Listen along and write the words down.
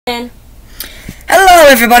Hello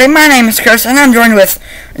everybody, my name is Kers and I'm joined with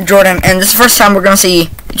Jordan, and this is the first time we're going to see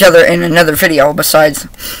each other in another video besides.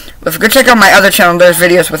 If you go check out my other channel, there's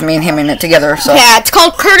videos with me and him in it together. So yeah, it's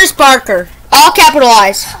called Curtis Barker, all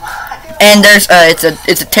capitalized. And there's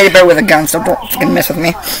it's a teddy bear with a gun, so don't fucking mess with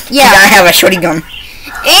me. Yeah, I have a shorty gun.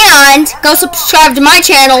 And go subscribe to my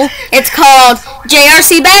channel. It's called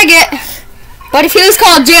JRC Baggett. But if he was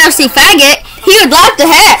called JRC Faggot, he would like the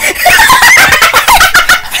hat.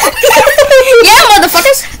 Yeah,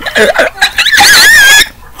 motherfuckers.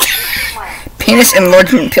 Penis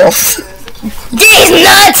enlargement pills. These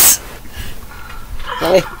nuts.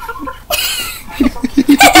 Really?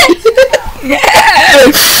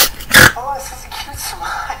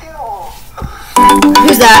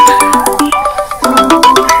 Who's that?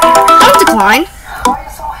 Don't decline.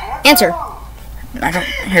 Answer. I don't.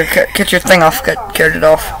 Here, cut your thing off. Cut it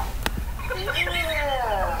off.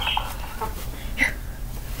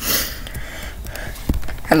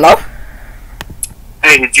 Hello?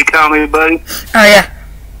 Hey, did you call me, buddy? Oh yeah.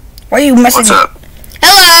 Why are you messaging? What's up?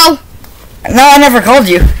 Hello. No, I never called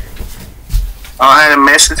you. Oh, I had a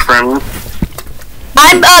message from you.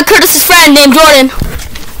 I'm Curtis's friend named Jordan.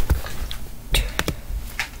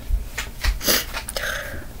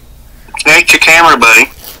 Connect your camera, buddy.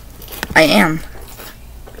 I am.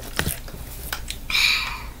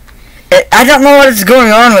 I don't know what is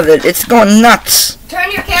going on with it. It's going nuts. Turn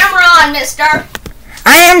your camera on, mister.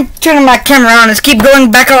 I am turning my camera on. It's keep going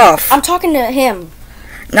back off. I'm talking to him.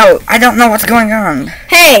 No, I don't know what's going on.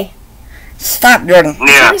 Hey. Stop, Jordan.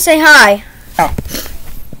 Yeah. Let me say hi. Oh.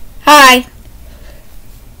 Hi.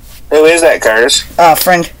 Who is that, Curtis?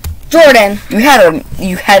 Friend. Jordan.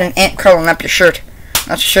 You had an ant crawling up your shirt.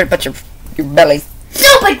 Not your shirt, but your belly.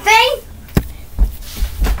 Stupid thing.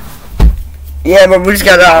 Yeah, but we just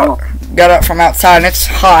got out from outside and it's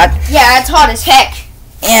hot. Yeah, it's hot as heck.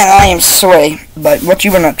 And I am sweaty. But what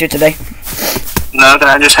you been up to today? Nothing.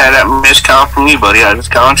 I just had that missed call from you, buddy. I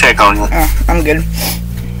just called and check on you. Oh, I'm good.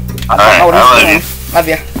 Alright, I love you. Love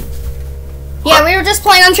you. Yeah, we were just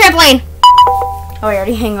playing on trampoline. Oh, he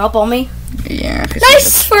already hung up on me. Yeah.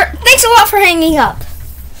 Thanks a lot for hanging up.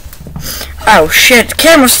 Oh shit, the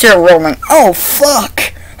camera's still rolling. Oh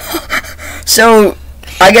fuck. So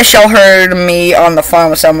I guess y'all heard me on the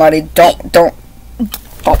phone with somebody. Don't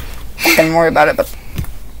fucking worry about it, but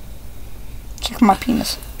check my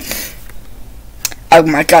penis. Oh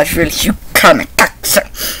my gosh, really, you kinda cocksucker.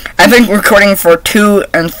 I've been recording for 2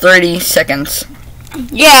 and 30 seconds.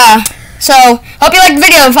 Yeah. So, hope you like the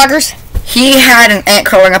video, fuckers. He had an ant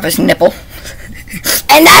crawling up his nipple.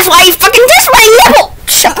 And that's why he fucking kissed my nipple!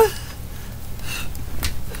 Shut up.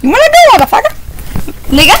 You wanna go, motherfucker?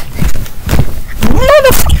 Nigga?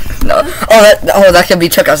 Motherfucker. No. Oh, that could be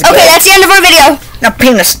took as a Okay, that's the end of our video. Now,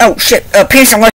 penis. Oh, shit. Penis